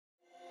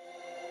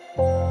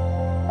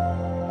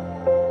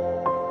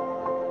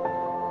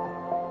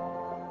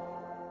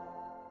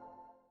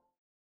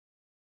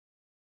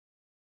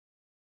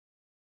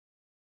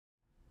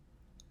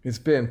It's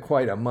been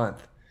quite a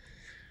month.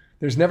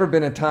 There's never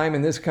been a time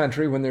in this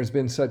country when there's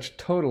been such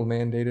total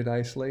mandated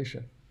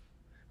isolation.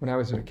 When I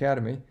was at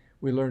Academy,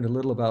 we learned a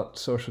little about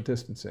social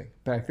distancing.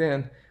 Back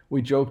then,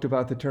 we joked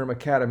about the term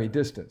Academy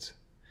distance,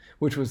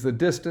 which was the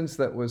distance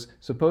that was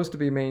supposed to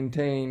be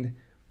maintained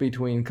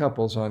between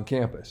couples on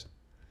campus.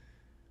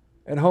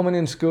 At home and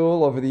in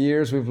school, over the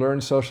years, we've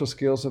learned social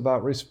skills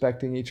about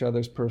respecting each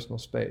other's personal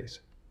space.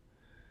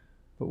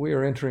 But we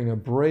are entering a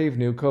brave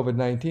new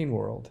COVID-19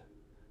 world.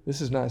 This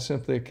is not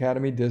simply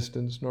Academy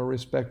distance nor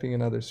respecting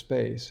another's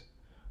space.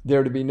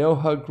 There are to be no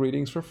hug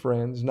greetings for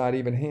friends, not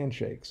even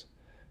handshakes.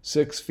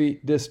 6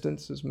 feet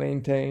distance is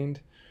maintained,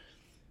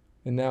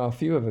 and now a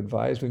few have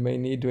advised we may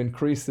need to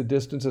increase the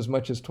distance as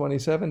much as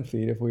 27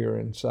 feet if we are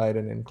inside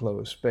an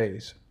enclosed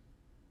space.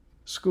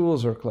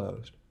 Schools are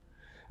closed.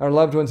 Our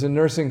loved ones in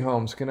nursing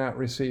homes cannot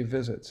receive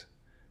visits.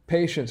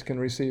 Patients can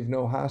receive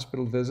no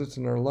hospital visits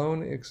and are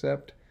alone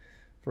except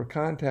for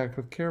contact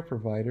with care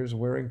providers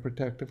wearing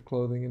protective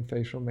clothing and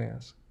facial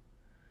masks.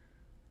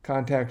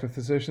 Contact with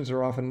physicians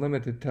are often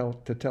limited to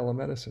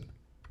telemedicine.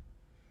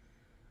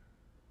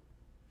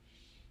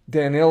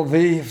 Danielle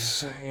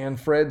Vives and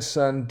Fred's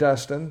son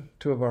Dustin,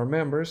 2 of our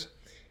members,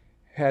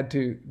 had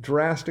to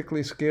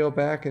drastically scale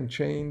back and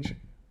change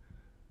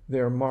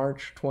their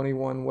March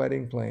 21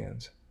 wedding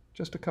plans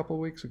just a couple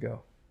weeks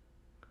ago.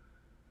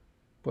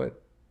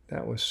 But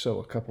that was so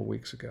a couple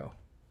weeks ago.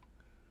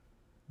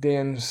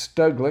 Dan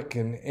Stuglick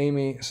and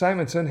Amy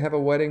Simonson have a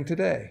wedding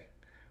today.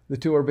 The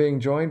 2 are being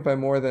joined by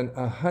more than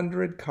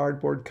 100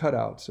 cardboard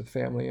cutouts of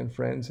family and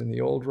friends in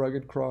the Old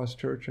Rugged Cross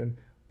Church in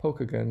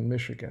Pokagon,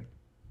 Michigan.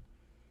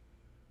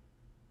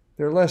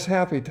 There are less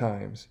happy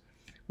times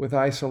with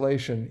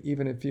isolation,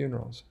 even at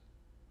funerals.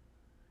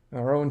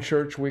 Our own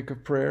church week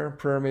of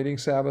prayer meeting,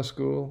 Sabbath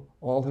school,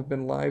 all have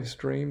been live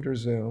streamed or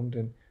Zoomed,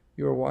 and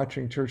you are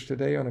watching church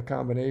today on a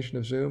combination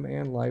of Zoom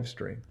and live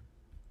stream.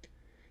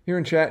 Here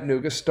in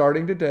Chattanooga,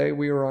 starting today,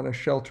 we are on a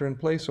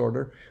shelter-in-place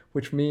order,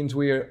 which means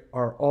we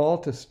are all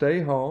to stay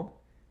home,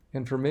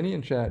 and for many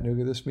in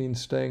Chattanooga, this means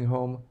staying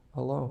home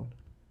alone.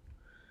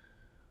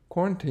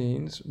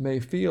 Quarantines may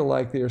feel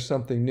like they are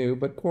something new,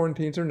 but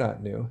quarantines are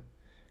not new.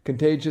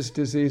 Contagious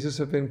diseases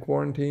have been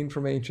quarantined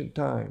from ancient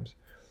times.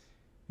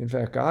 In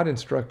fact, God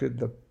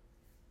instructed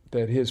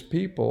that his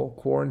people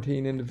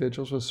quarantine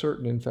individuals with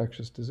certain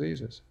infectious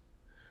diseases.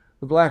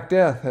 The Black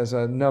Death has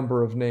a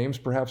number of names.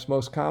 Perhaps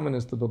most common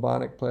is the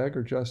bubonic plague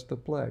or just the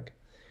plague.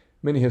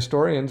 Many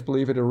historians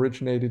believe it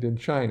originated in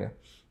China.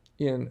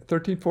 In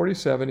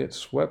 1347, it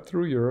swept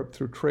through Europe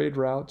through trade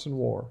routes and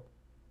war.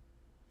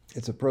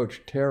 Its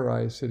approach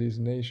terrorized cities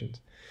and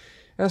nations.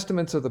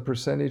 Estimates of the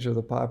percentage of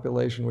the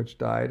population which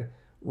died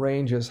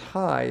range as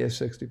high as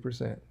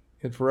 60%.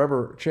 It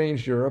forever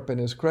changed Europe and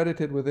is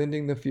credited with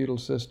ending the feudal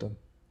system.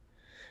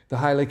 The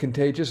highly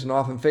contagious and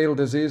often fatal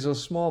disease of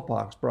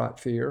smallpox brought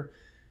fear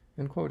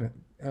and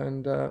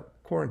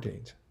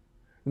quarantines.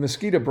 The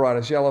mosquito brought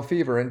us yellow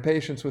fever, and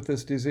patients with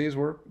this disease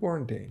were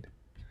quarantined.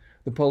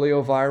 The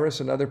polio virus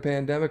and other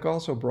pandemic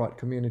also brought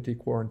community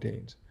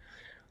quarantines.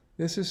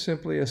 This is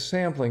simply a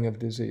sampling of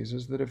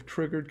diseases that have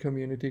triggered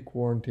community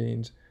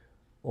quarantines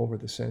over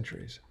the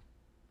centuries.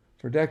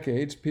 For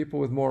decades, people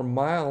with more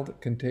mild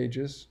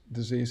contagious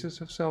diseases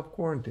have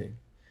self-quarantined.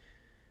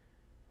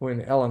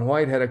 When Ellen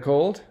White had a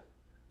cold,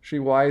 she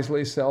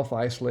wisely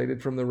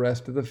self-isolated from the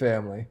rest of the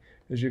family,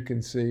 as you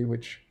can see,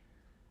 which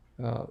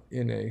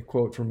in a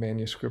quote from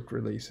manuscript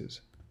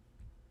releases.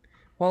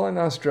 While in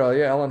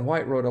Australia, Ellen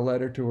White wrote a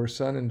letter to her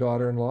son and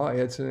daughter-in-law,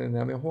 Edson and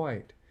Emma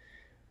White.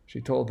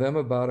 She told them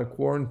about a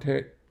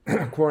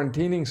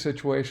quarantining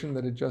situation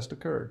that had just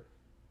occurred.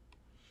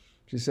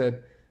 She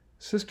said,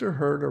 "Sister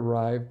Hurd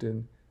arrived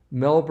in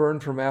Melbourne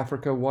from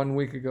Africa 1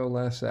 week ago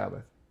last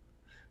Sabbath.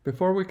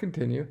 Before we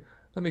continue,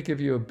 let me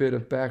give you a bit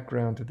of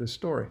background to this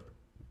story.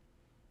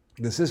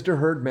 The Sister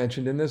Hurd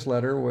mentioned in this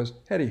letter was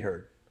Hetty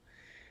Hurd.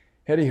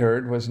 Hetty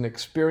Hurd was an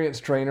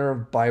experienced trainer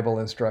of Bible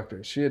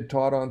instructors. She had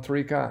taught on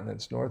 3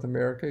 continents, North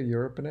America,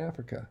 Europe, and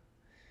Africa.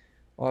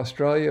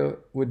 Australia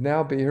would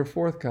now be her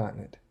 4th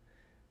continent.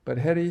 But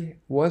Hetty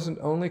wasn't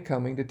only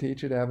coming to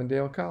teach at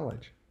Avondale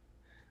College.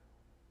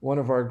 One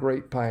of our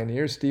great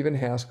pioneers, Stephen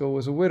Haskell,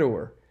 was a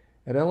widower.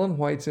 At Ellen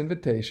White's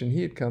invitation,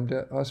 he had come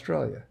to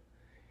Australia.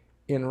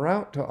 En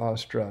route to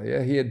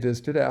Australia, he had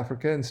visited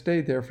Africa and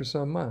stayed there for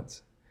some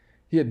months.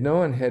 He had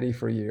known Hetty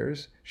for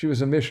years. She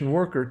was a mission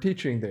worker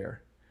teaching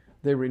there.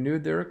 They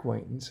renewed their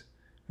acquaintance,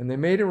 and they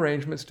made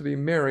arrangements to be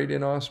married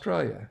in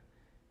Australia.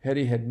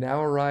 Hetty had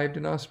now arrived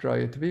in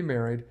Australia to be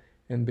married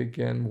and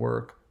began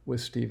work with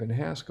Stephen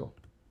Haskell.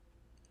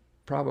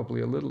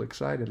 Probably a little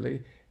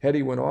excitedly,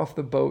 Hetty went off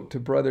the boat to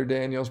Brother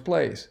Daniel's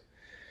place.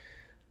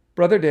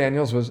 Brother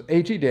Daniels was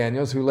A.G.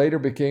 Daniels, who later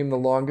became the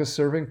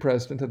longest-serving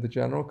president of the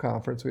General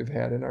Conference we've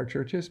had in our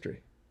church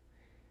history.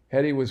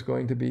 Hetty was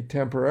going to be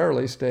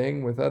temporarily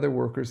staying with other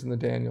workers in the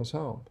Daniels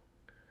home.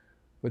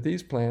 But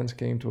these plans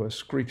came to a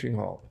screeching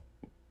halt.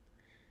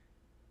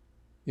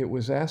 It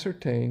was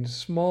ascertained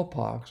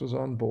smallpox was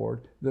on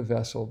board the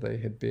vessel they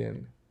had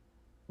been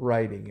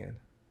riding in.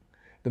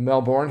 The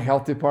Melbourne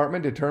Health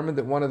Department determined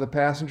that one of the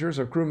passengers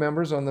or crew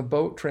members on the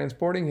boat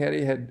transporting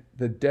Hetty had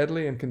the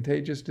deadly and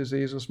contagious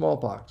disease of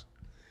smallpox.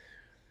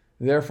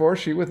 Therefore,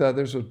 she with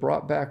others was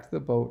brought back to the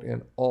boat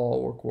and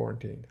all were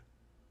quarantined.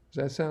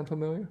 Does that sound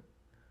familiar?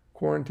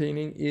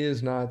 Quarantining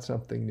is not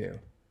something new.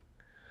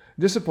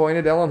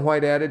 Disappointed, Ellen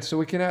White added, "So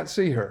we cannot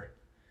see her.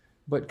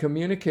 But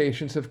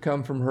communications have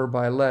come from her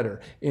by letter.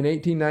 In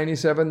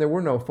 1897, there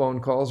were no phone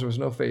calls, there was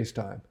no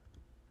FaceTime."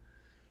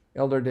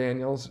 Elder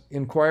Daniels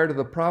inquired of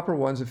the proper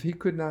ones if he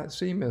could not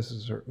see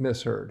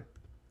Miss Heard.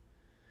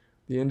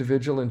 The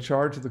individual in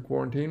charge of the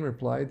quarantine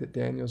replied that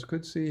Daniels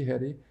could see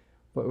Hetty,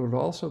 but would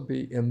also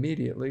be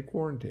immediately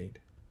quarantined.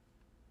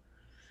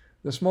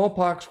 The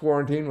smallpox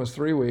quarantine was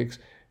 3 weeks,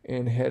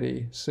 and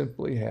Hetty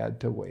simply had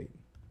to wait.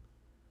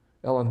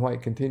 Ellen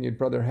White continued,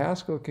 "Brother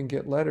Haskell can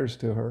get letters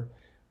to her,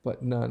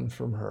 but none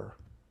from her.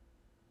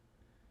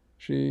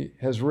 She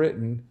has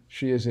written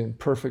she is in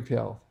perfect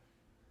health.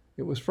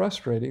 It was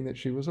frustrating that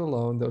she was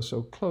alone, though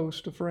so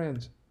close to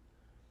friends."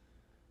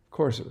 Of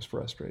course it was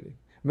frustrating.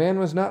 Man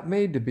was not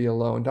made to be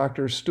alone.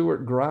 Dr.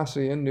 Stuart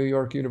Gracian, New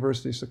York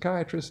University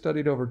psychiatrist,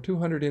 studied over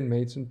 200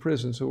 inmates in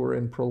prisons who were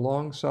in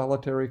prolonged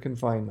solitary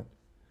confinement.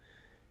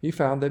 He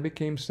found they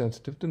became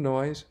sensitive to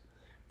noise.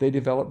 They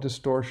developed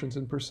distortions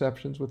in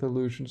perceptions with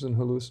illusions and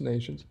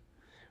hallucinations.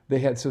 They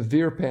had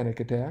severe panic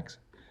attacks.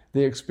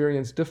 They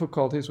experienced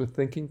difficulties with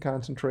thinking,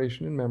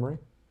 concentration, and memory.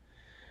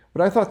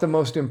 But I thought the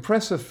most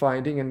impressive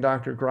finding in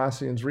Dr.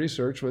 Gracian's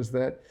research was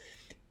that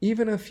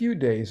even a few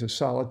days of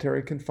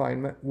solitary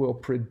confinement will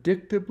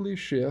predictably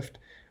shift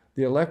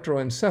the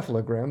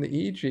electroencephalogram, the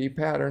EEG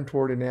pattern,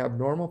 toward an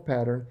abnormal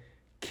pattern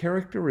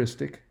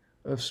characteristic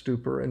of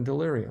stupor and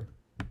delirium.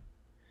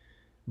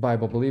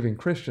 Bible-believing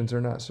Christians are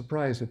not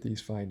surprised at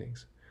these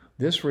findings.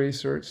 This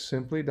research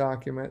simply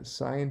documents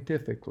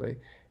scientifically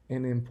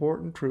an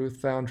important truth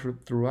found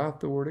throughout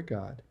the Word of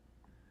God.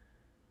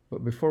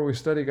 But before we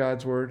study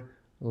God's Word,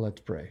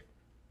 let's pray.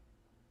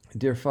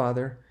 Dear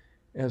Father,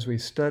 as we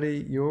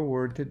study your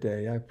Word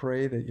today, I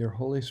pray that your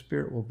Holy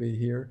Spirit will be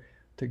here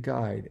to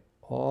guide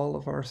all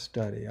of our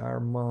study, our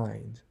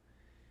minds,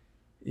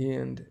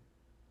 and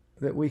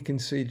that we can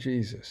see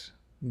Jesus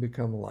and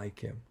become like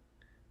him.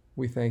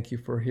 We thank you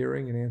for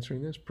hearing and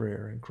answering this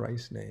prayer in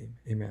Christ's name.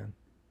 Amen.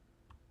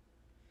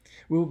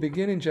 We will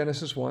begin in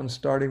Genesis 1,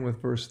 starting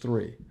with verse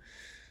 3.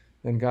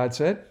 And God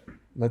said,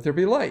 "Let there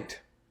be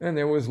light." And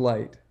there was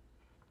light.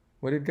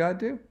 What did God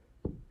do?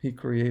 He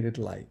created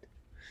light.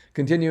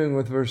 Continuing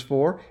with verse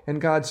 4,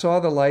 and God saw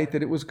the light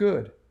that it was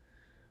good.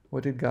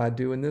 What did God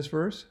do in this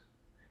verse?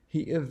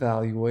 He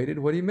evaluated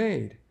what he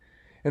made.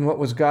 And what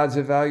was God's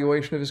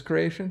evaluation of his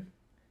creation?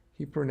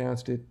 He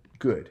pronounced it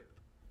good.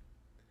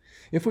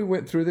 If we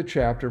went through the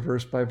chapter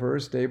verse by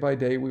verse, day by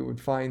day, we would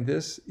find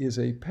this is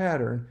a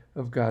pattern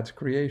of God's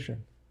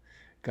creation.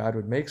 God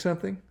would make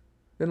something,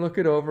 then look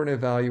it over and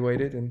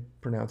evaluate it and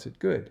pronounce it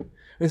good.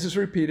 This is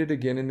repeated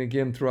again and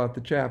again throughout the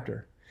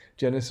chapter.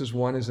 Genesis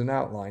 1 is an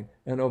outline,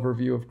 an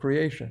overview of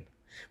creation.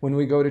 When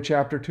we go to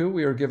chapter 2,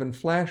 we are given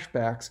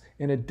flashbacks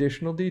and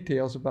additional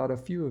details about a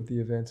few of the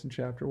events in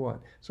chapter 1.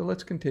 So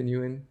let's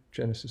continue in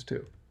Genesis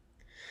 2.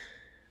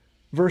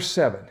 Verse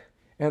 7.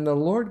 And the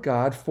Lord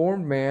God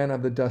formed man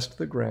of the dust of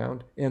the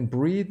ground and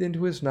breathed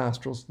into his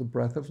nostrils the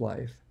breath of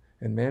life,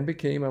 and man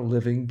became a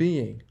living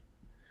being.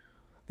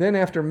 Then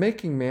after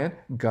making man,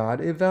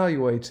 God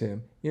evaluates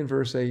him in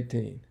verse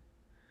 18.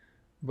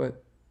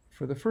 But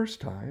for the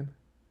first time,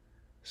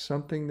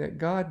 something that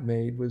God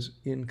made was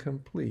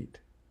incomplete,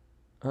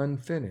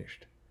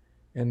 unfinished,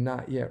 and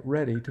not yet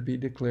ready to be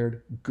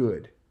declared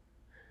good.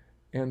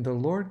 And the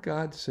Lord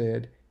God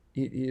said,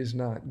 "It is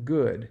not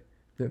good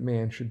that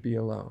man should be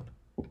alone."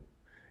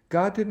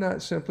 God did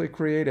not simply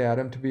create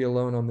Adam to be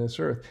alone on this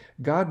earth.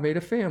 God made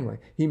a family.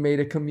 He made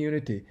a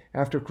community.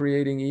 After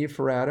creating Eve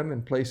for Adam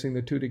and placing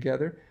the two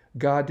together,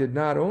 God did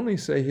not only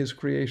say his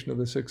creation of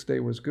the sixth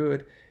day was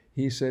good,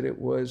 he said it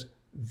was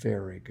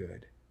very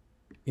good.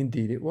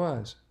 Indeed it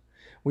was.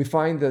 We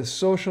find the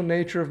social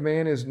nature of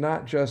man is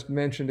not just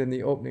mentioned in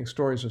the opening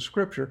stories of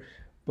Scripture,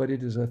 but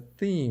it is a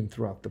theme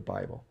throughout the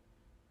Bible.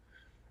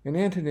 An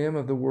antonym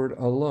of the word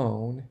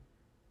alone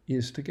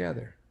is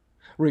together.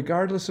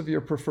 Regardless of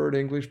your preferred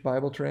English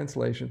Bible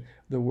translation,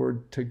 the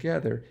word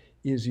together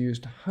is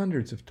used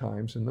hundreds of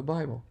times in the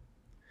Bible.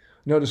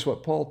 Notice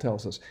what Paul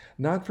tells us,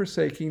 not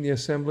forsaking the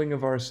assembling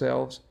of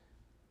ourselves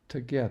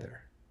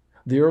together.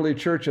 The early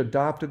church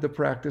adopted the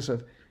practice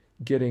of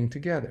getting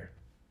together.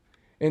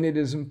 And it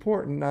is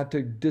important not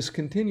to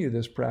discontinue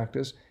this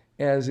practice,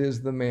 as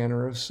is the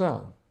manner of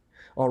some.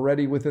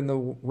 Already within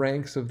the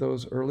ranks of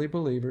those early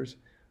believers,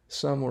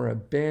 some were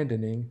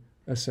abandoning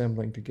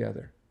assembling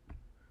together.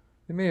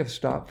 They may have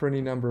stopped for any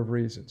number of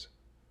reasons.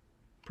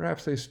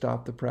 Perhaps they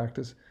stopped the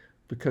practice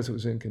because it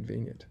was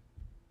inconvenient.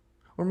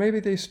 Or maybe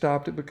they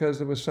stopped it because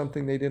there was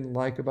something they didn't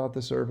like about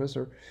the service,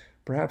 or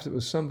perhaps it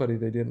was somebody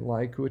they didn't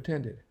like who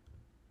attended.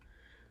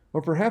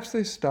 Or perhaps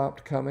they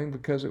stopped coming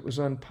because it was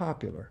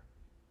unpopular.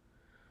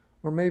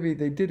 Or maybe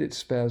they did it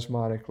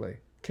spasmodically,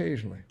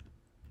 occasionally.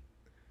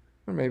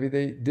 Or maybe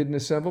they didn't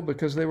assemble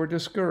because they were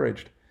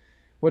discouraged.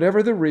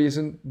 Whatever the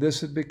reason, this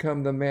had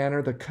become the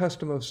manner, the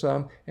custom of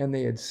some, and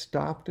they had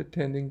stopped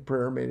attending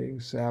prayer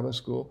meetings, Sabbath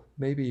school,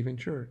 maybe even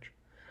church.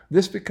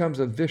 This becomes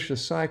a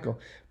vicious cycle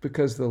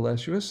because the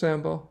less you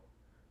assemble,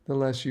 the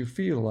less you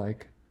feel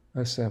like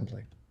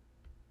assembling.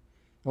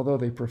 Although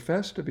they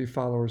professed to be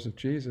followers of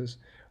Jesus,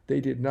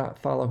 they did not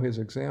follow his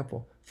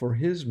example. For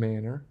his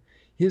manner,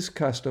 his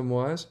custom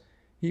was,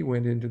 he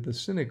went into the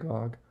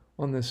synagogue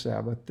on the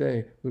Sabbath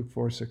day, Luke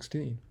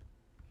 4:16.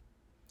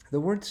 The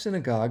word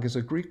synagogue is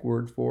a Greek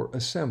word for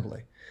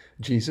assembly.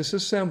 Jesus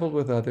assembled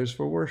with others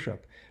for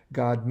worship.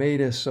 God made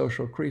us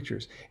social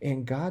creatures,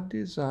 and God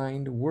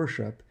designed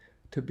worship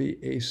to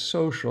be a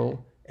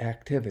social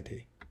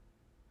activity.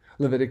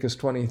 Leviticus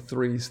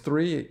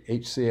 23:3,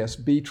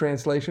 HCSB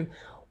translation,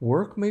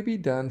 work may be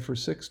done for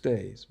 6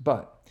 days,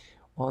 but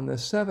on the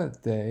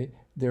seventh day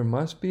there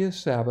must be a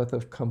Sabbath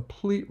of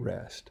complete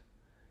rest,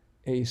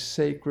 a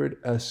sacred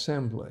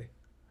assembly.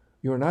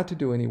 You are not to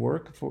do any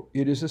work, for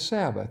it is a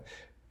Sabbath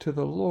to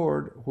the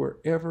Lord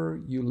wherever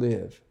you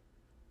live.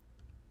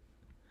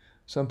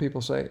 Some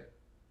people say,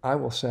 I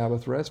will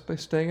Sabbath rest by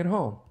staying at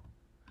home.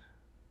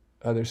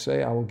 Others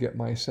say, I will get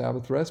my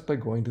Sabbath rest by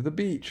going to the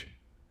beach.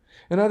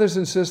 And others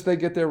insist they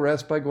get their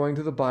rest by going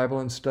to the Bible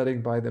and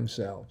studying by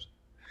themselves.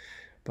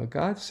 But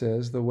God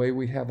says the way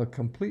we have a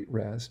complete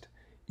rest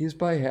is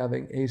by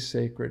having a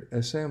sacred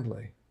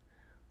assembly.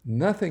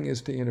 Nothing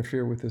is to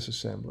interfere with this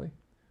assembly.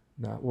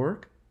 Not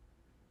work,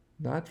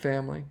 not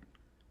family,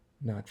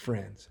 not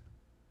friends.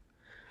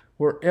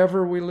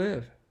 Wherever we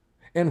live,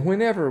 and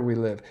whenever we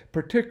live,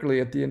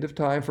 particularly at the end of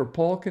time, for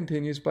Paul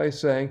continues by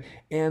saying,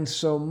 and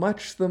so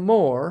much the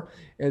more,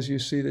 as you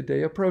see the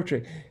day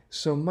approaching,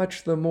 so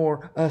much the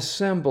more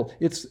assemble.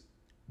 It's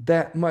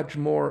that much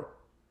more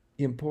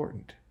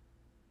important.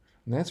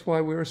 And that's why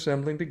we're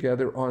assembling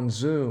together on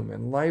Zoom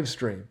and live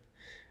stream.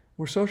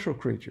 We're social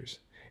creatures,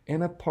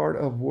 and a part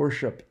of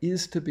worship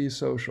is to be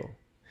social,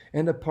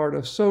 and a part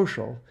of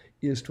social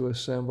is to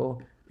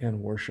assemble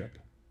and worship.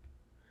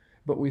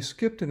 But we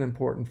skipped an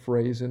important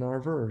phrase in our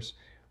verse,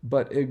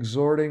 but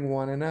exhorting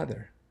one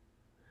another.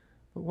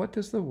 But what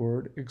does the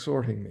word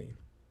exhorting mean?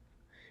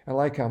 I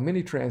like how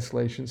many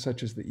translations,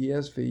 such as the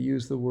ESV,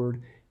 use the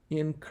word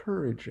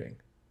encouraging.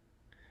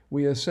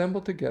 We assemble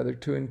together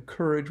to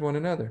encourage one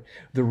another.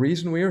 The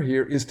reason we are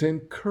here is to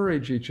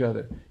encourage each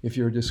other. If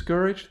you're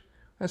discouraged,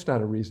 that's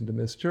not a reason to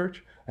miss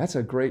church. That's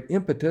a great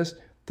impetus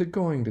to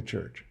going to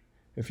church.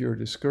 If you're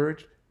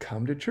discouraged,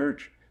 come to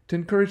church to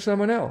encourage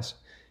someone else.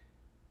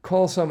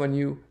 Call someone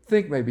you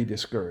think may be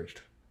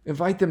discouraged.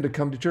 Invite them to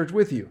come to church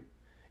with you.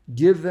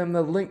 Give them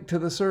the link to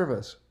the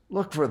service.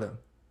 Look for them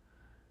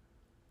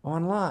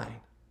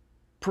online.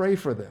 Pray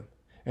for them.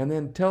 And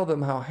then tell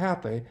them how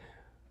happy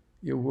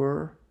you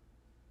were,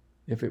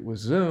 if it was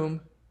Zoom,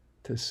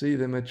 to see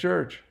them at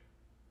church.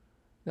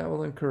 That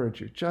will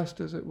encourage you, just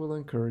as it will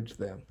encourage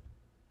them.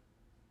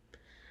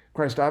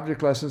 Christ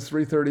Object Lessons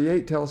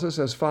 338 tells us,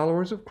 as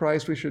followers of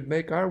Christ, we should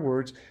make our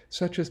words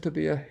such as to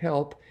be a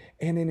help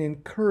and an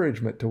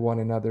encouragement to one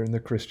another in the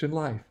Christian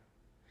life.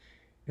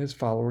 As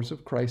followers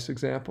of Christ's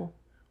example,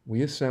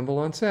 we assemble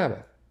on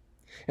Sabbath.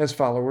 As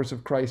followers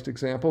of Christ's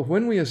example,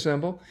 when we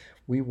assemble,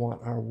 we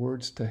want our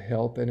words to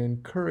help and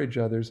encourage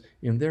others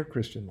in their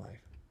Christian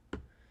life.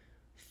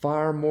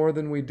 Far more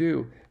than we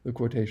do, the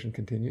quotation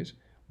continues,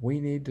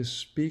 we need to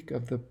speak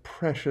of the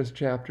precious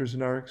chapters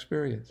in our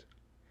experience.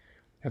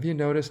 Have you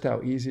noticed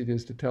how easy it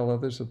is to tell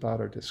others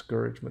about our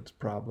discouragements,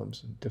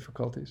 problems, and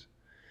difficulties?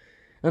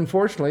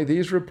 Unfortunately,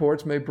 these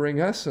reports may bring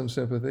us some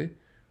sympathy,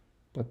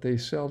 but they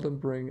seldom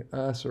bring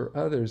us or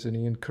others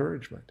any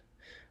encouragement.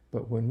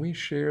 But when we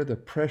share the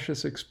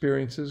precious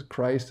experiences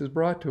Christ has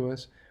brought to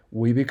us,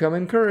 we become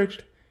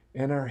encouraged,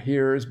 and our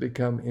hearers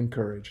become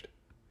encouraged.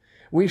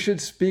 We should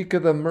speak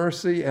of the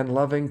mercy and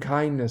loving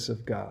kindness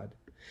of God,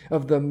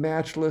 of the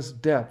matchless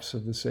depths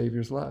of the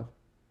Savior's love.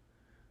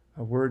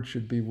 Our words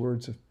should be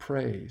words of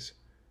praise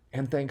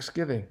and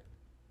thanksgiving.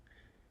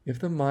 If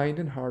the mind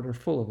and heart are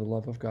full of the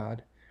love of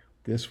God,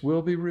 this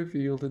will be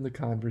revealed in the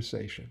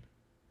conversation.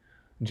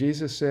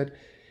 Jesus said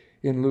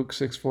in Luke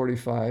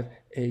 6:45,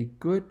 a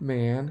good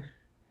man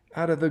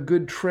out of the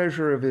good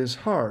treasure of his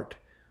heart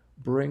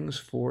brings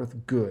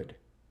forth good.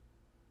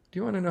 Do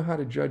you want to know how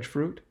to judge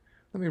fruit?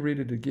 Let me read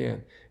it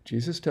again.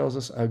 Jesus tells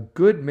us a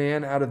good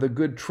man out of the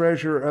good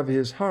treasure of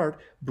his heart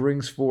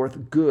brings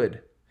forth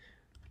good.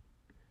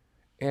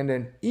 And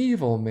an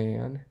evil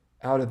man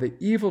out of the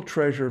evil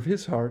treasure of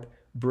his heart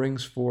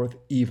brings forth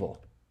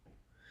evil.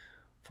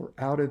 For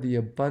out of the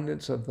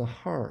abundance of the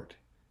heart,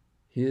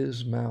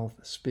 his mouth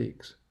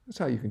speaks. That's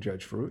how you can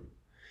judge fruit.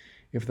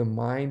 If the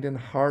mind and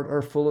heart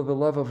are full of the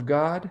love of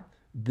God,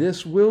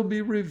 this will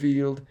be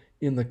revealed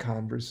in the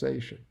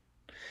conversation.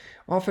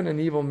 Often an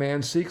evil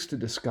man seeks to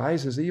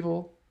disguise his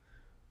evil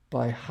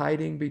by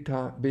hiding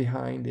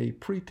behind a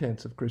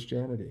pretense of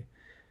Christianity.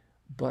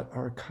 But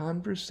our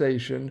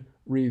conversation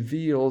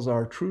reveals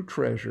our true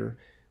treasure,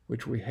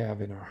 which we have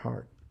in our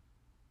heart.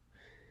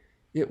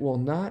 It will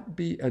not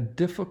be a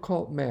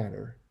difficult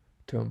matter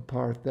to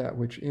impart that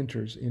which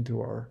enters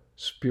into our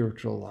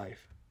spiritual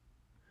life.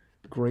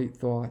 Great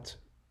thoughts,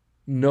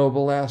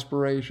 noble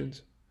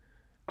aspirations,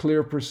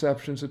 clear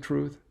perceptions of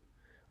truth,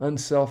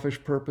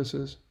 unselfish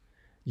purposes,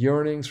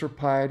 yearnings for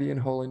piety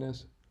and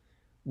holiness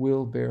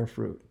will bear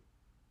fruit.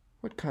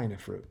 What kind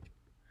of fruit?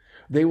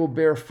 They will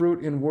bear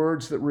fruit in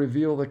words that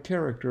reveal the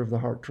character of the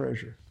heart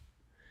treasure.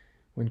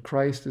 When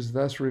Christ is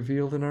thus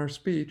revealed in our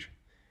speech,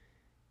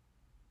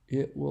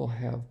 it will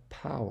have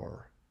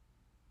power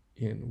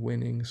in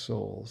winning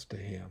souls to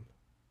Him.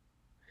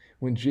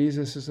 When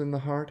Jesus is in the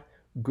heart,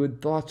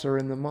 good thoughts are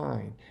in the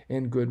mind,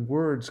 and good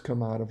words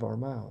come out of our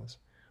mouths.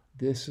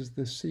 This is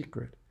the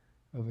secret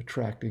of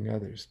attracting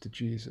others to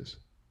Jesus.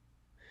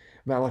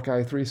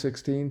 Malachi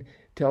 3:16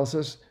 tells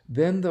us,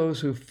 "Then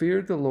those who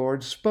feared the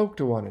Lord spoke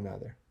to one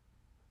another."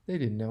 They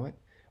didn't know it,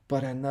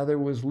 but another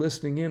was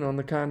listening in on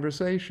the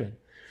conversation.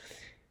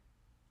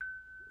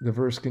 The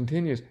verse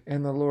continues,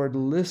 "And the Lord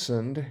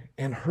listened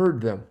and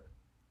heard them."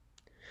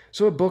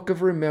 So a book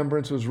of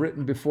remembrance was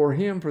written before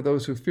Him for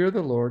those who fear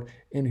the Lord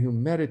and who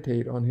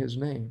meditate on His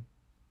name.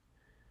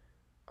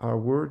 Our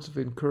words of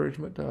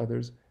encouragement to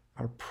others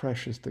are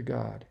precious to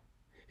God.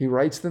 He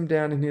writes them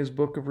down in His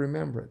book of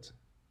remembrance.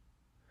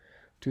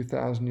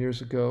 2,000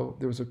 years ago,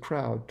 there was a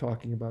crowd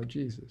talking about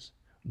Jesus.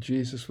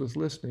 Jesus was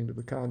listening to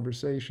the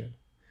conversation.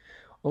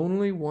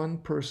 Only one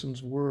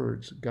person's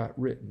words got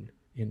written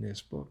in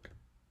this book.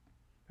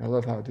 I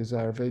love how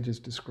Desire of Ages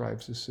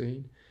describes the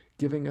scene,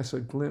 giving us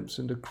a glimpse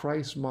into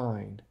Christ's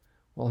mind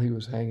while He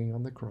was hanging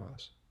on the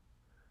cross.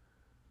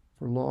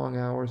 For long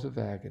hours of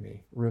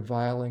agony,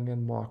 reviling,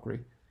 and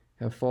mockery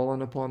have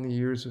fallen upon the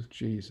ears of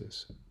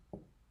Jesus.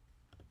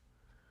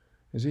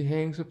 As He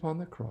hangs upon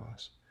the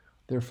cross,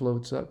 there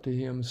floats up to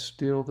Him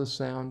still the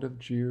sound of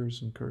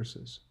jeers and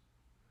curses.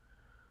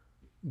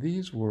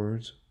 These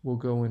words will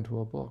go into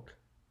a book,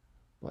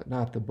 but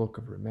not the book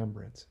of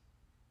remembrance.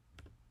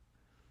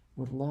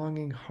 With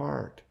longing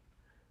heart,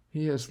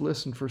 He has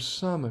listened for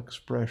some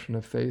expression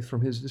of faith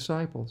from His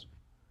disciples.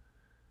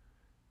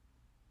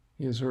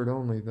 He has heard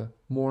only the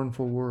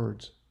mournful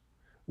words,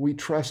 "We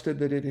trusted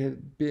that it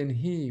had been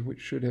He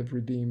which should have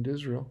redeemed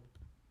Israel."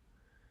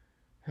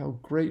 How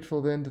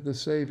grateful then to the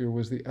Savior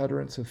was the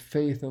utterance of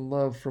faith and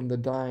love from the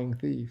dying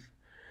thief.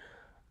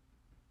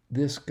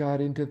 This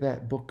got into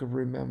that book of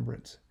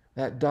remembrance.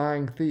 That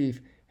dying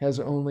thief has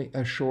only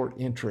a short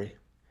entry.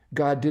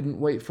 God didn't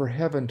wait for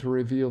heaven to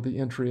reveal the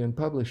entry and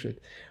publish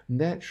it.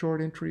 And that short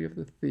entry of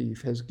the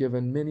thief has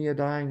given many a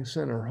dying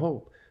sinner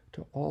hope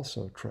to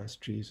also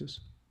trust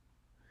Jesus.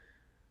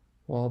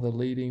 While the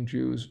leading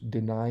Jews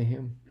deny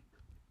Him,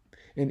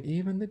 and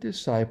even the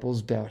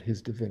disciples doubt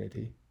His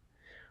divinity,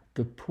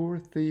 the poor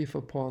thief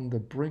upon the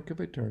brink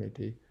of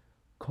eternity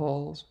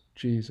calls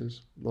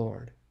Jesus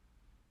Lord.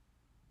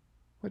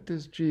 What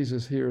does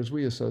Jesus hear as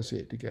we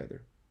associate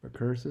together? Our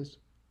curses?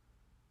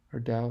 Our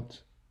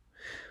doubts?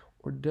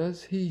 Or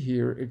does He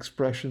hear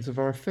expressions of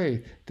our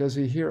faith? Does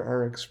He hear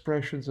our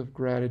expressions of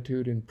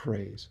gratitude and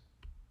praise?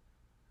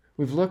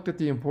 We've looked at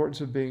the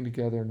importance of being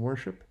together in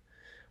worship,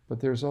 but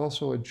there's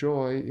also a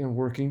joy in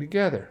working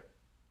together.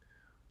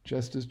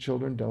 Just as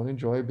children don't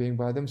enjoy being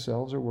by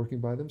themselves or working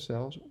by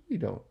themselves, we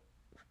don't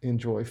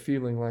enjoy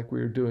feeling like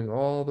we are doing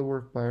all the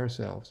work by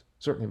ourselves.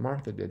 Certainly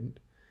Martha didn't.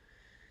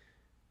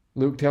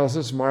 Luke tells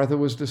us Martha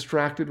was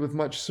distracted with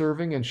much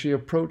serving, and she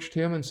approached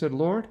Him and said,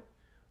 "Lord,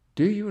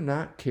 do you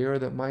not care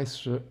that my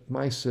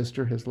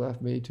sister has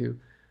left me to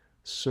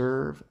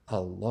serve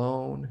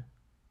alone?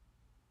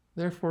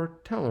 Therefore,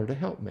 tell her to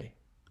help me."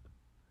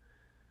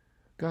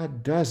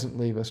 God doesn't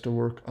leave us to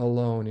work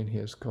alone in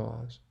His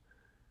cause.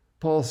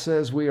 Paul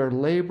says we are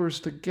laborers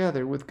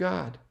together with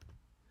God.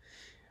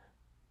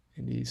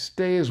 And He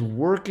stays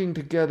working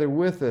together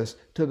with us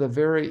to the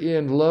very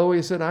end. Lo,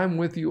 He said, "I'm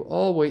with you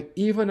always,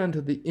 even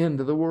unto the end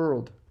of the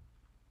world."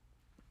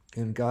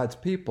 And God's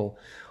people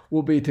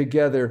will be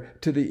together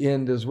to the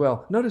end as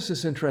well. Notice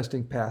this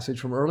interesting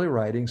passage from early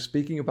writings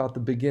speaking about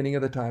the beginning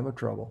of the time of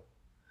trouble.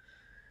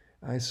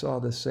 "I saw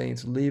the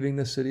saints leaving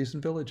the cities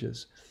and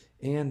villages."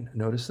 And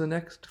notice the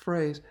next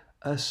phrase,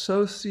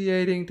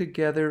 "associating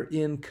together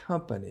in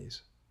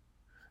companies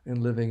and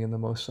living in the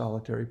most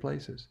solitary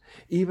places."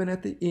 Even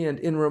at the end,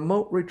 in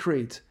remote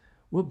retreats,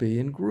 we'll be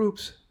in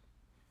groups.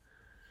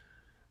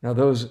 Now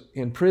those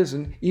in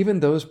prison, even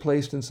those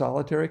placed in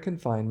solitary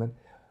confinement,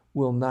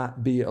 will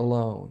not be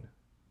alone.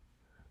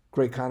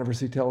 Great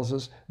Controversy tells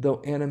us, though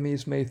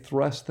enemies may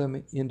thrust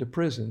them into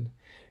prison,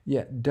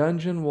 yet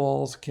dungeon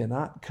walls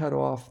cannot cut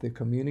off the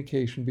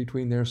communication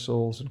between their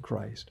souls and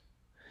Christ.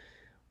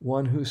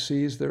 One who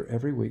sees their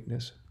every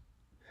weakness,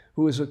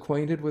 who is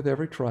acquainted with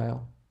every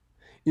trial,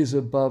 is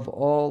above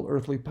all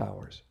earthly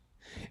powers.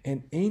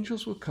 And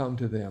angels will come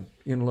to them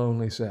in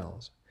lonely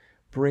cells,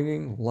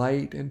 bringing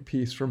light and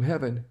peace from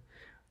heaven.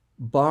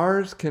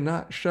 Bars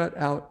cannot shut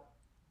out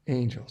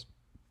angels.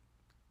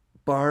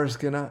 Bars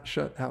cannot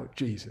shut out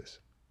Jesus.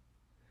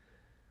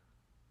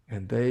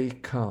 And they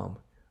come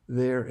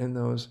there in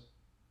those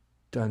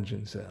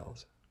dungeon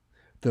cells.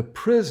 The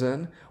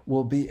prison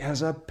will be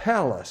as a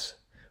palace,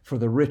 for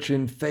the rich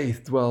in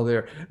faith dwell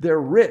there.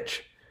 They're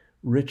rich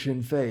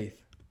in faith.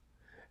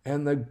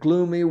 And the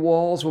gloomy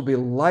walls will be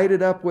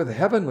lighted up with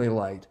heavenly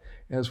light,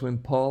 as when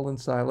Paul and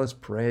Silas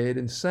prayed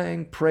and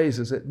sang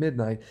praises at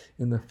midnight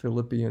in the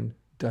Philippian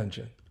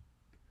dungeon.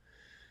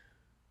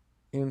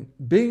 And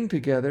being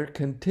together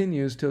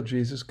continues till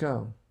Jesus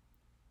comes.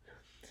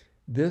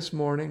 This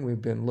morning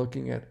we've been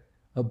looking at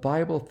a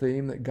Bible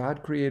theme that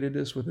God created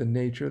us with a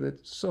nature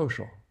that's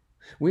social.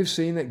 We've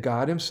seen that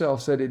God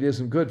himself said it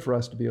isn't good for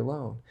us to be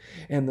alone.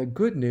 And the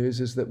good news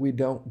is that we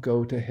don't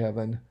go to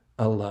heaven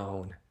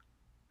alone.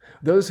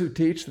 Those who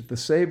teach that the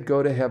saved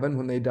go to heaven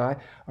when they die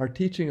are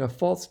teaching a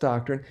false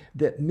doctrine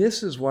that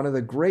misses one of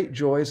the great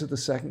joys of the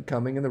second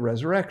coming and the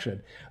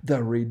resurrection.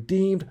 The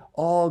redeemed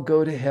all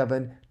go to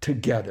heaven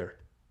together.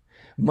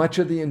 Much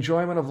of the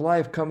enjoyment of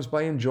life comes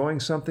by enjoying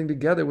something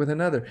together with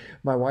another.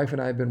 My wife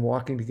and I have been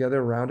walking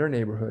together around our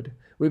neighborhood.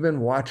 We've been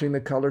watching the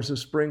colors of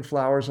spring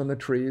flowers on the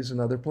trees and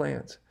other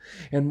plants.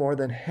 And more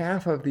than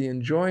half of the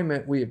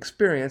enjoyment we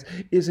experience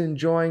is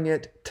enjoying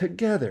it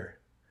together.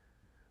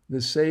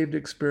 The saved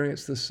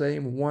experience the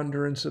same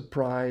wonder and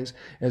surprise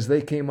as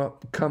they come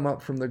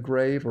up from the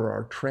grave or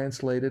are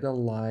translated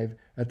alive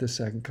at the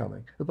second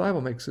coming. The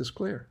Bible makes this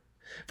clear.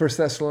 1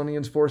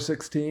 Thessalonians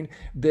 4:16,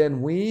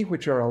 then we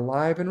which are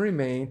alive and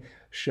remain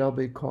shall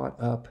be caught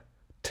up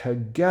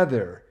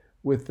together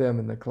with them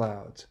in the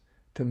clouds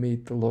to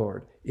meet the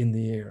Lord in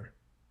the air.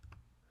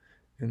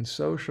 And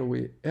so shall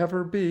we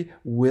ever be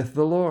with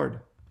the Lord.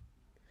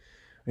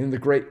 In the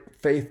great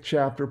faith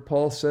chapter,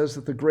 Paul says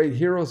that the great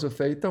heroes of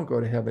faith don't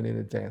go to heaven in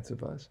advance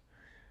of us.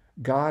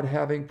 God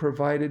having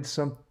provided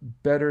some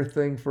better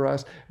thing for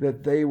us,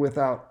 that they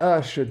without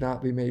us should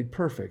not be made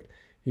perfect.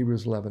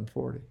 Hebrews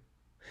 11:40.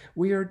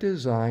 We are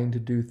designed to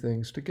do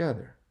things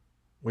together.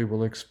 We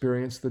will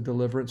experience the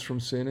deliverance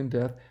from sin and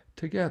death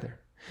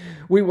together.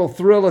 We will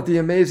thrill at the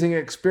amazing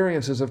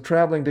experiences of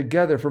traveling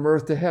together from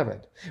earth to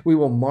heaven. We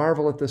will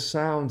marvel at the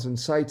sounds and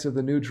sights of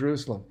the New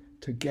Jerusalem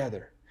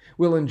together.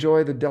 We'll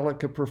enjoy the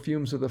delicate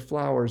perfumes of the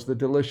flowers, the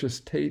delicious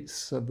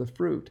tastes of the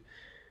fruit,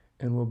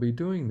 and we'll be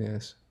doing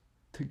this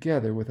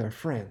together with our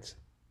friends.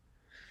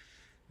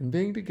 And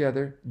being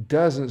together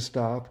doesn't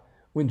stop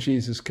when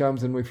Jesus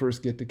comes and we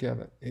first get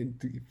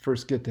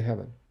to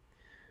heaven.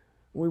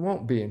 We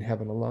won't be in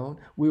heaven alone.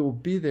 We will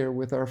be there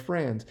with our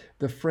friends,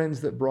 the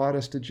friends that brought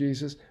us to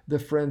Jesus, the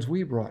friends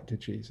we brought to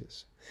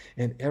Jesus.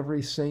 And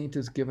every saint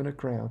is given a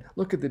crown.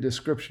 Look at the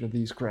description of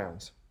these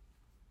crowns.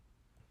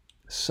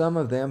 Some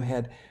of them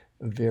had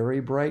very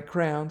bright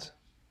crowns,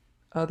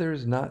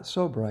 others not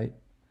so bright.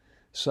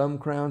 Some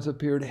crowns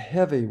appeared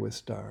heavy with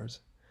stars,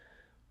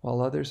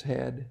 while others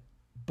had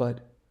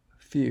but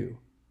few.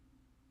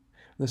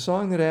 The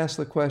song that asks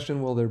the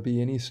question, will there be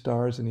any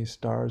stars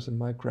in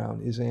my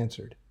crown, is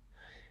answered.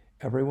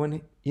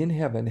 Everyone in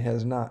heaven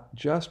has not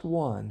just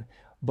one,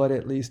 but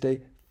at least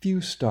a few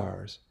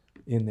stars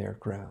in their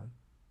crown.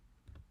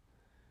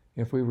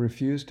 If we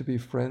refuse to be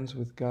friends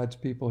with God's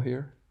people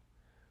here,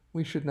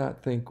 we should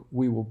not think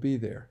we will be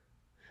there.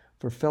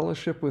 For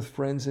fellowship with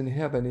friends in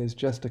heaven is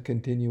just a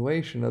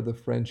continuation of the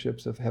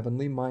friendships of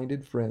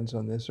heavenly-minded friends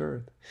on this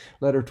earth.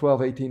 Letter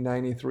 12,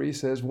 1893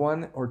 says,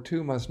 one or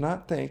two must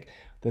not think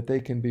that they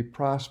can be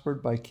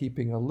prospered by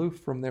keeping aloof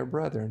from their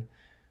brethren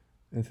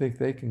and think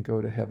they can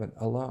go to heaven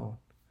alone.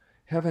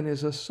 Heaven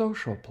is a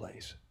social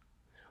place.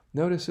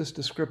 Notice this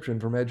description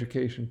from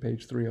Education,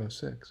 page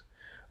 306.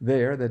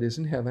 There, that is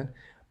in heaven,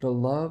 the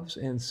loves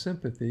and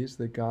sympathies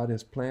that God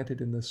has planted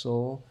in the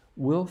soul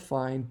will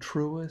find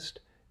truest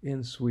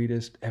and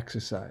sweetest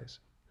exercise.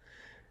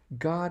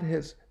 God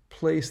has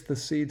placed the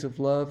seeds of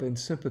love and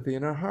sympathy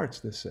in our hearts,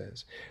 this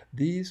says.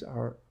 These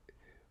are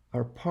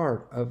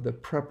part of the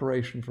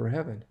preparation for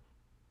heaven.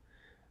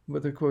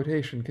 But the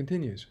quotation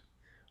continues.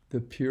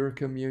 The pure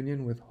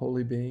communion with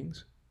holy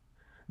beings,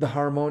 the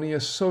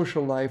harmonious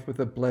social life with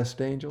the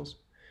blessed angels,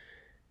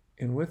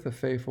 and with the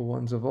faithful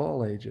ones of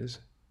all ages,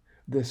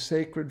 the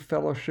sacred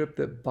fellowship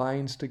that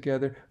binds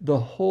together the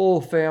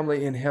whole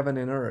family in heaven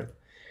and earth,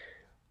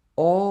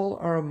 all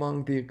are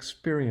among the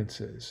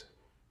experiences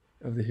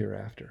of the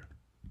hereafter.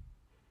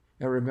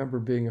 I remember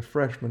being a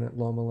freshman at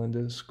Loma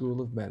Linda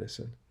School of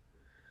Medicine.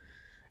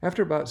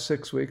 After about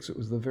 6 weeks, it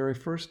was the very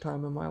first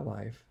time in my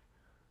life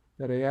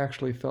that I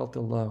actually felt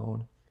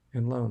alone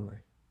and lonely.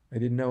 I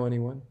didn't know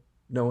anyone.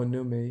 No one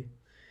knew me.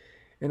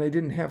 And I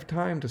didn't have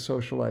time to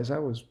socialize. I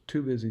was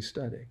too busy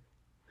studying.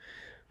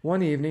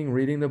 One evening,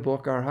 reading the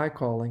book, Our High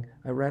Calling,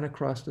 I ran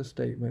across a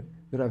statement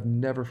that I've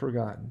never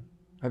forgotten.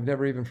 I've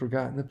never even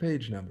forgotten the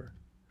page number.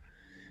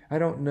 I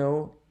didn't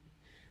know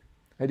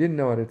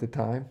it at the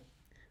time,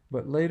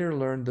 but later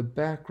learned the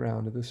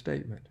background of the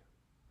statement.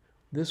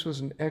 This was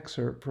an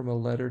excerpt from a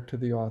letter to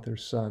the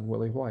author's son,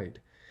 Willie White.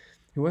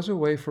 He was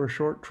away for a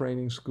short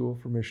training school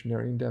for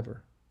missionary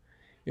endeavor.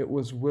 It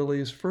was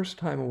Willie's first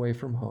time away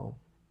from home.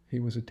 He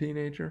was a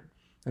teenager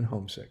and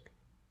homesick.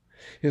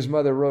 His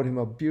mother wrote him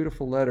a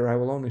beautiful letter. I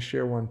will only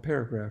share one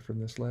paragraph from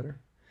this letter.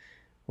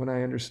 When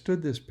I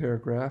understood this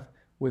paragraph,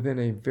 within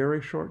a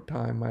very short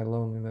time, my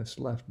loneliness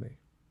left me.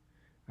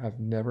 I've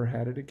never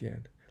had it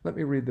again. Let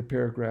me read the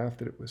paragraph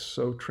that it was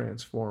so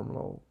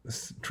transformational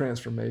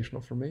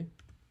for me.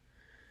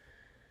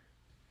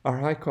 Our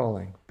High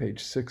Calling,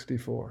 page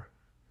 64.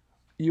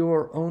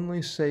 Your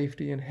only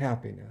safety and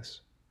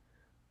happiness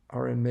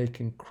are in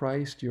making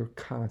Christ your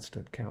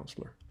constant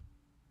counselor.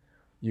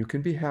 You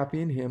can be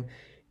happy in him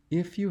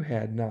if you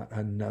had not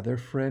another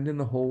friend in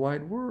the whole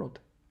wide world.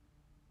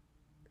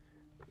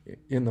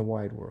 In the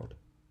wide world.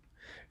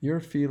 Your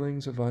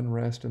feelings of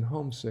unrest and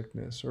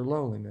homesickness or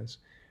loneliness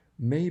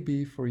may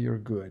be for your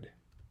good.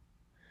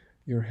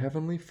 Your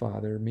Heavenly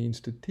Father means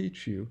to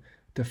teach you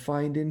to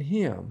find in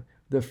him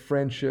the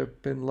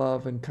friendship and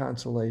love and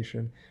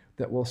consolation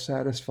that will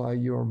satisfy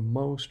your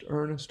most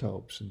earnest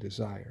hopes and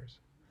desires.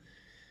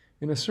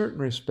 In a certain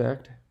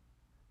respect,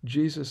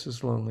 Jesus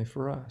is lonely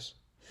for us.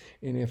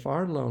 And if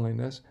our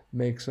loneliness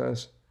makes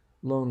us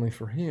lonely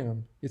for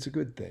him, it's a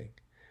good thing,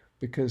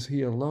 because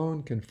he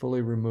alone can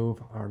fully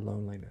remove our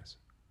loneliness.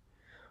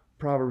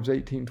 Proverbs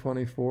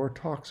 18:24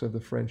 talks of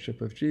the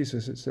friendship of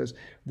Jesus. It says,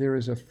 there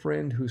is a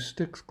friend who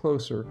sticks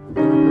closer than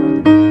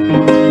a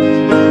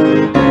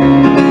brother.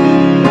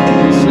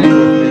 Sing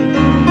with me,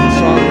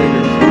 song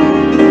leaders.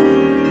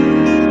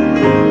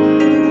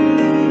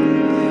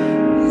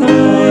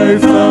 I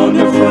found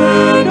a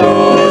friend,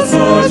 oh,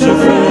 such a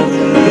friend.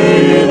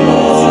 He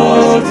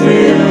loved me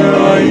ere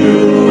I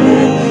knew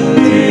him.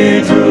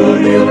 He drew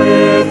me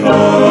with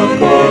the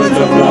cords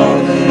of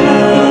love,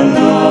 and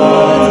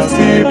thus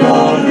he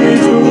bound me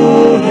to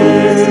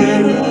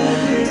him.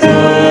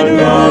 And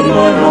round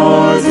my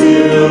heart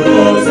still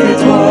close me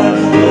twine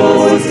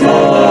those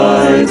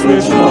ties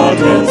which naught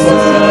can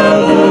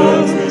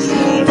sever.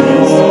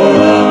 For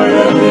I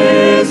am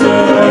his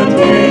and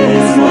he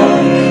is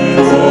mine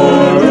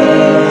forever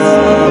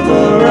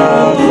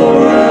and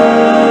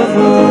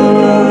forever.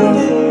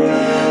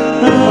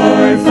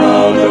 I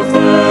found a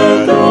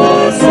friend,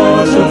 oh,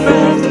 such a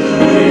friend.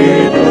 He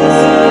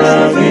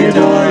bled, he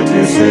died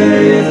to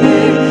save me,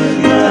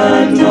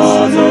 and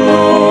not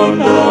alone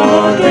the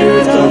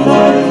gift of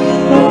life,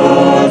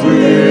 but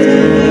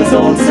his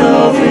own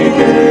self he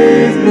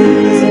gave me.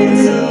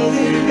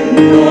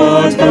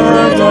 What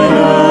can I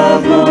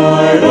have,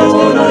 my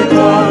own I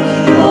cry,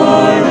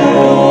 I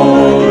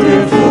hold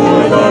him for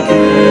the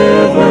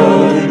giver.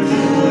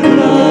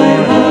 My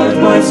heart,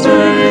 my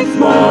strength,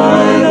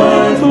 my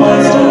life,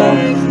 my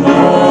all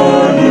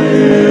are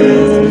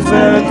his,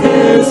 and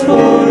his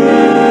forever.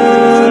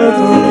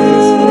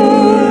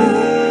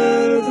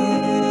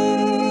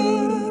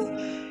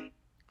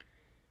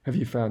 Have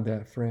you found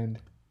that friend?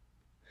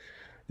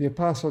 The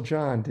Apostle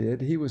John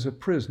did. He was a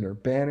prisoner,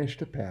 banished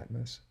to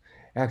Patmos.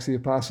 Acts of the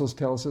Apostles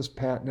tells us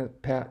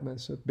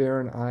Patmos, a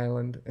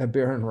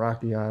barren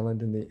rocky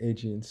island in the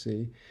Aegean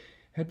Sea,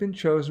 had been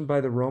chosen by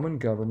the Roman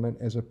government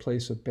as a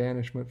place of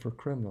banishment for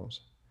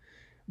criminals.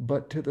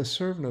 But to the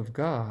servant of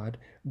God,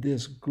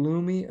 this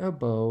gloomy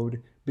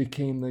abode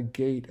became the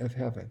gate of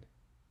heaven.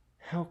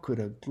 How could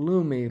a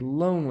gloomy,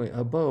 lonely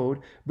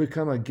abode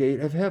become a gate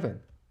of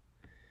heaven?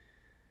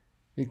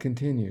 It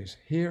continues,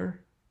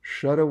 here,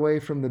 shut away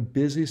from the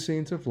busy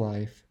scenes of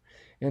life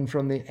and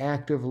from the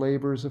active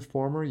labors of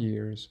former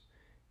years,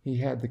 he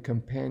had the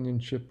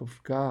companionship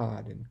of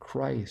God and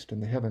Christ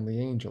and the heavenly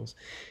angels,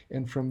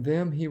 and from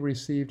them he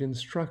received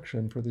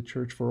instruction for the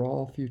church for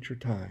all future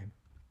time.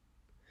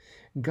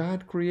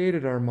 God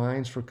created our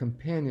minds for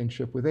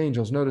companionship with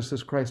angels. Notice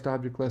this Christ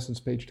Object Lessons,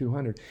 page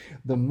 200.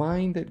 The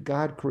mind that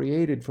God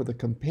created for the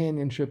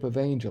companionship of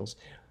angels,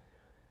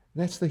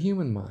 that's the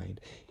human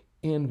mind.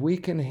 And we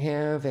can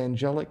have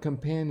angelic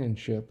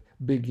companionship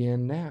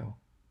begin now.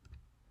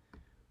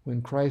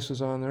 When Christ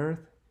was on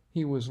earth,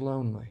 he was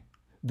lonely.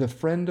 The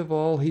friend of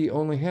all, he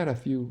only had a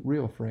few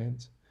real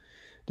friends.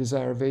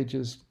 Desire of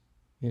Ages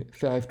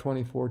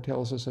 5:24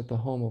 tells us at the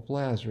home of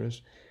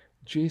Lazarus,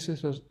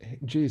 Jesus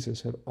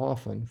had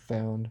often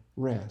found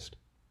rest.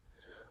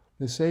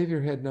 The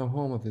Savior had no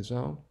home of his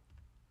own.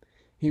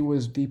 He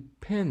was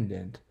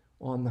dependent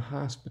on the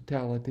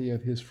hospitality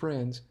of his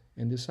friends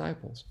and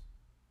disciples.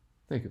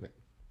 Think of it.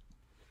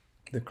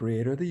 The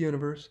creator of the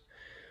universe,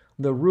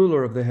 the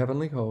ruler of the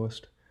heavenly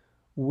host,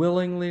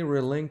 willingly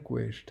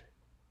relinquished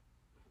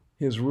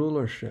his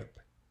rulership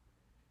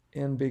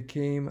and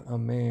became a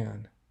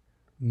man,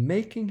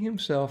 making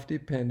himself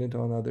dependent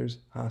on others'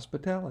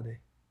 hospitality.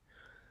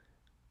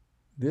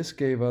 This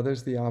gave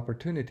others the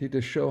opportunity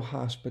to show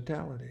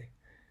hospitality.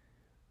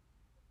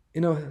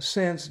 In a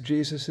sense,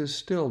 Jesus is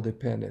still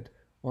dependent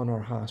on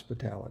our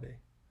hospitality.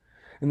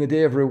 In the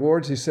day of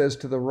rewards, he says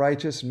to the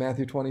righteous,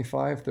 Matthew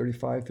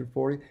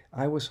 25:35-40,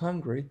 I was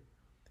hungry,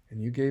 and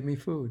you gave me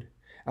food.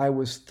 I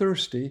was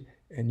thirsty,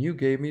 and you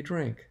gave me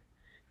drink.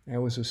 I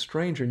was a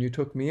stranger, and you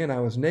took me in. I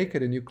was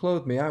naked, and you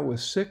clothed me. I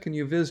was sick, and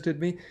you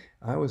visited me.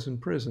 I was in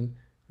prison,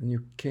 and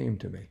you came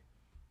to me.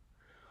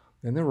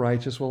 Then the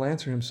righteous will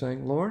answer him,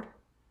 saying, Lord,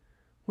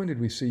 when did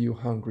we see you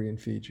hungry and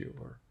feed you,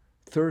 or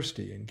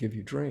thirsty and give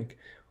you drink?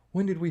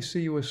 When did we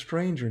see you a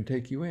stranger and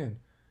take you in,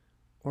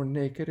 or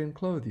naked and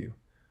clothe you?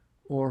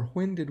 Or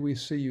when did we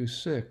see you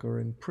sick or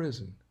in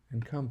prison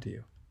and come to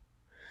you?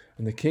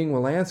 And the king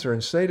will answer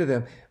and say to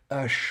them,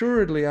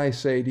 Assuredly I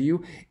say to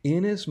you,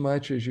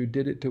 inasmuch as you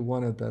did it to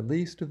one of the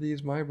least of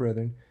these my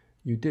brethren,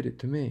 you did it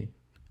to me.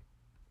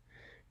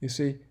 You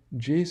see,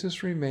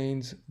 Jesus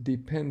remains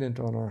dependent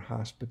on our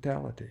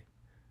hospitality.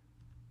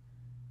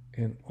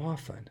 And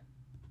often,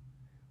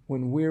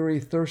 when weary,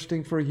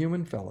 thirsting for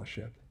human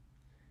fellowship,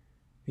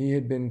 he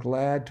had been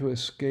glad to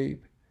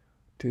escape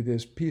to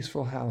this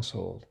peaceful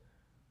household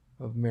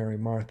of Mary,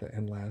 Martha,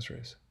 and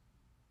Lazarus.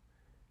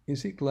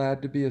 Is he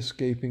glad to be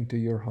escaping to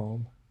your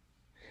home?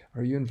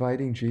 Are you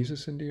inviting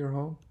Jesus into your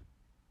home?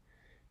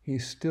 He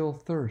still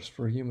thirsts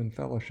for human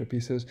fellowship. He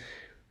says,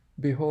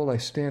 "Behold, I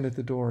stand at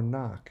the door and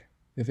knock.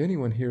 If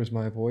anyone hears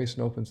my voice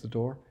and opens the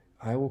door,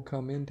 I will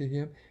come into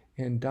him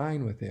and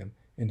dine with him,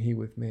 and he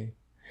with me."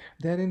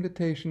 That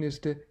invitation is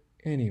to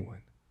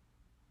anyone.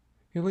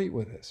 He'll eat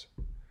with us.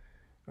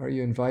 Are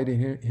you inviting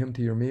him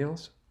to your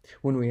meals?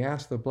 When we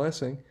ask the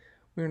blessing,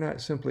 we're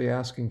not simply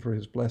asking for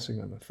his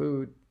blessing on the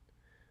food.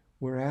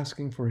 We're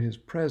asking for his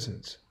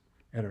presence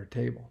at our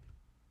table.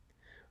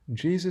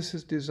 Jesus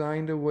has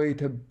designed a way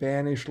to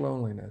banish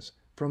loneliness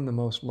from the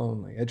most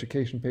lonely.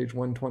 Education, page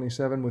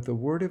 127, with the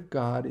Word of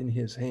God in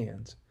his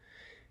hands.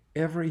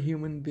 Every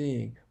human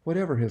being,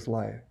 whatever his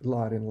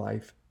lot in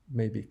life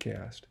may be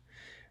cast,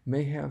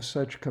 may have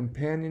such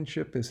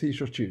companionship as he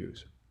shall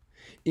choose.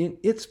 In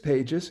its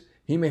pages,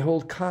 he may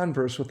hold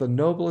converse with the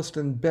noblest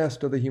and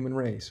best of the human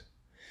race,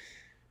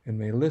 and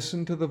may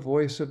listen to the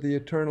voice of the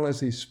Eternal as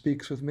he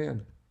speaks with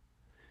men.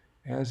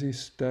 As he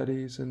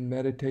studies and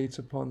meditates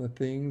upon the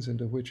things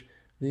into which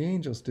the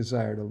angels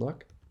desire to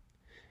look,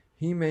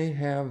 he may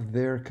have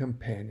their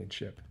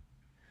companionship.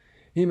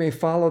 He may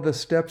follow the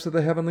steps of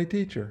the heavenly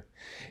teacher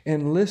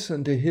and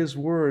listen to his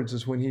words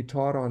as when he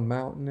taught on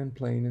mountain and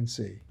plain and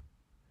sea.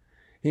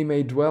 He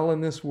may dwell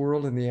in this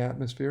world in the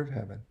atmosphere of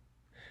heaven.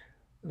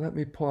 Let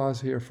me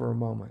pause here for a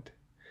moment.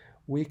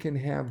 We can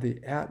have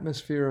the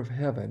atmosphere of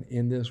heaven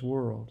in this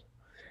world.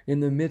 In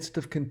the midst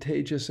of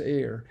contagious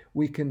air,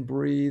 we can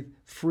breathe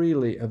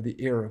freely of the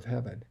air of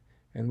heaven,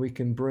 and we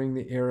can bring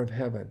the air of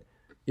heaven,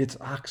 its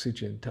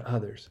oxygen, to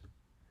others,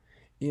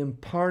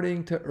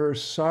 imparting to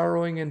earth's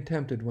sorrowing and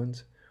tempted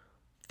ones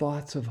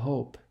thoughts of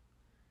hope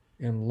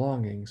and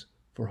longings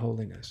for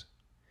holiness.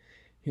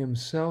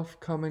 Himself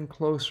coming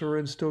closer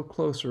and still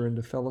closer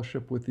into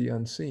fellowship with the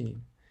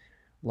unseen,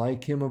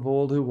 like him of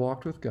old who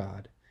walked with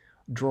God,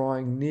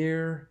 drawing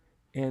near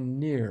and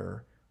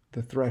nearer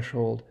the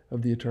threshold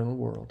of the eternal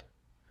world,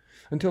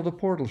 until the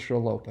portal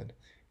shall open,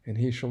 and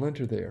he shall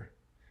enter there.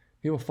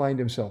 He will find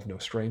himself no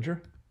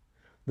stranger.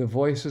 The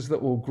voices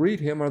that will greet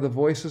him are the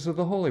voices of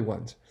the holy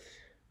ones,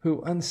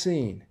 who,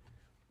 unseen,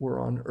 were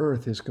on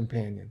earth his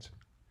companions.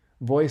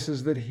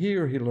 Voices that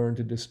here he learned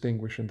to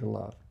distinguish and to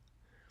love.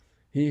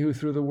 He who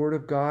through the word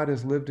of God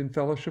has lived in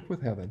fellowship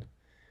with heaven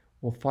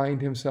will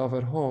find himself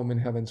at home in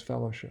heaven's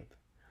fellowship.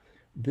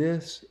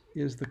 This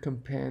is the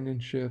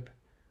companionship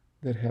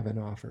that heaven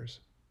offers.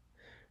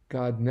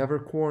 God never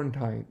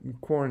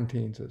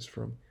quarantines us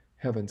from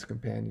heaven's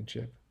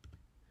companionship.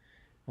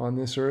 On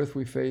this earth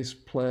we face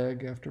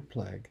plague after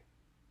plague.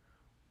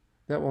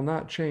 That will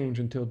not change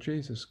until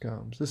Jesus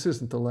comes. This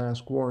isn't the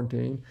last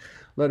quarantine.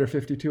 Letter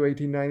 52,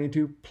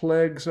 1892,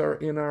 plagues are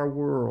in our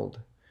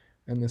world,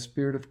 and the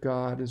Spirit of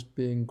God is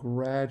being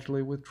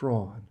gradually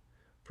withdrawn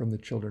from the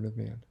children of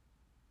men.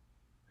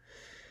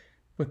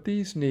 But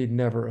these need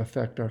never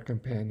affect our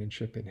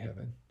companionship in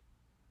heaven.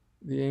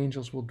 The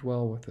angels will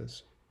dwell with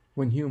us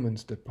when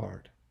humans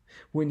depart,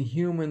 when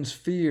humans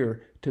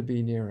fear to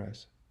be near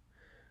us.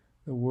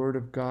 The Word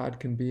of God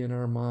can be in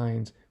our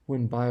minds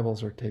when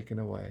Bibles are taken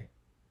away.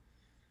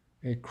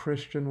 A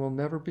Christian will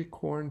never be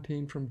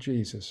quarantined from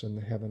Jesus and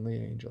the heavenly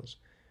angels.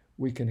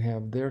 We can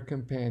have their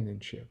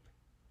companionship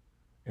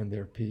and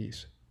their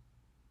peace.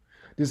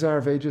 Desire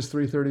of Ages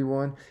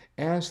 331,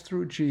 as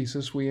through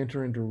Jesus we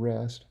enter into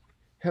rest,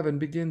 heaven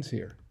begins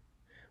here.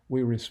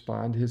 We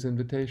respond to his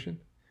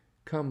invitation,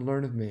 "Come,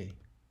 learn of me."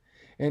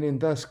 And in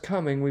thus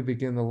coming, we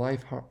begin the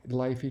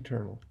life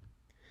eternal.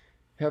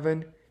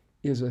 Heaven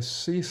is a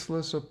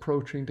ceaseless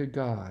approaching to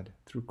God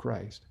through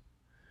Christ.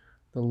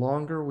 The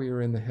longer we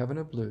are in the heaven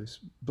of bliss,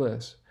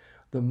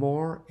 the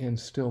more and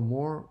still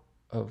more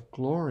of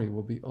glory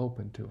will be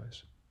open to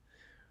us.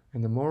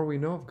 And the more we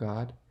know of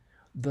God,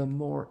 the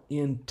more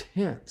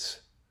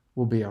intense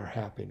will be our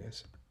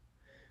happiness.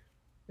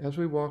 As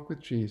we walk with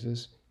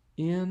Jesus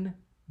in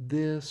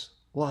this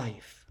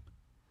life,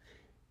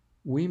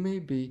 we may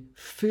be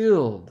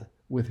filled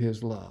with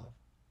his love,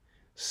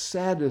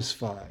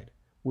 satisfied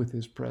with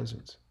his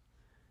presence.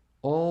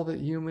 All that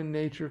human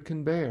nature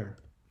can bear,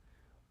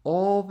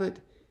 all that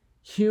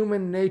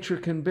human nature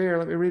can bear,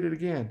 let me read it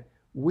again,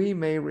 we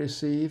may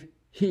receive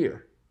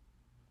here.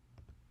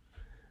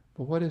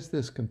 But what is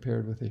this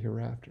compared with the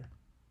hereafter?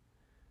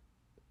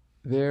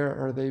 There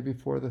are they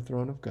before the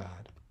throne of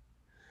God,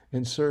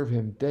 and serve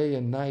him day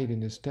and night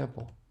in his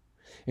temple.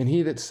 And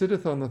he that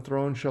sitteth on the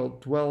throne shall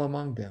dwell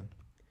among them.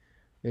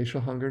 They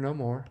shall hunger no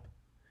more,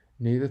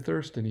 neither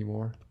thirst any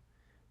more,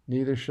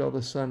 neither shall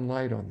the sun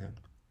light on them,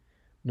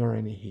 nor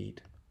any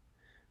heat.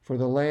 For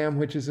the Lamb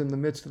which is in the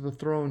midst of the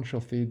throne shall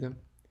feed them,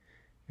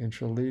 and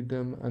shall lead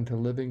them unto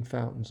living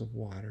fountains of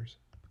waters.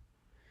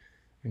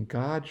 And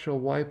God shall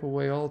wipe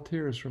away all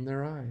tears from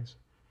their eyes.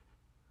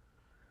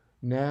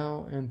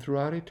 now and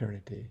throughout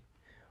eternity,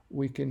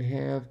 we can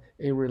have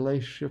a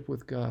relationship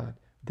with God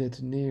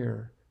that's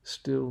near,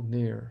 still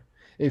near.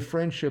 A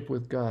friendship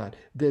with God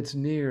that's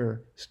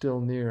near, still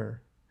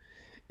near.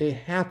 A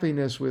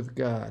happiness with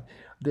God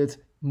that's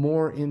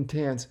more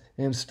intense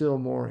and still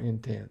more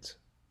intense.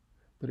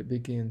 But it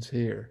begins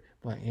here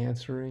by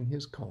answering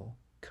his call,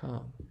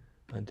 come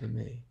unto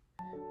me.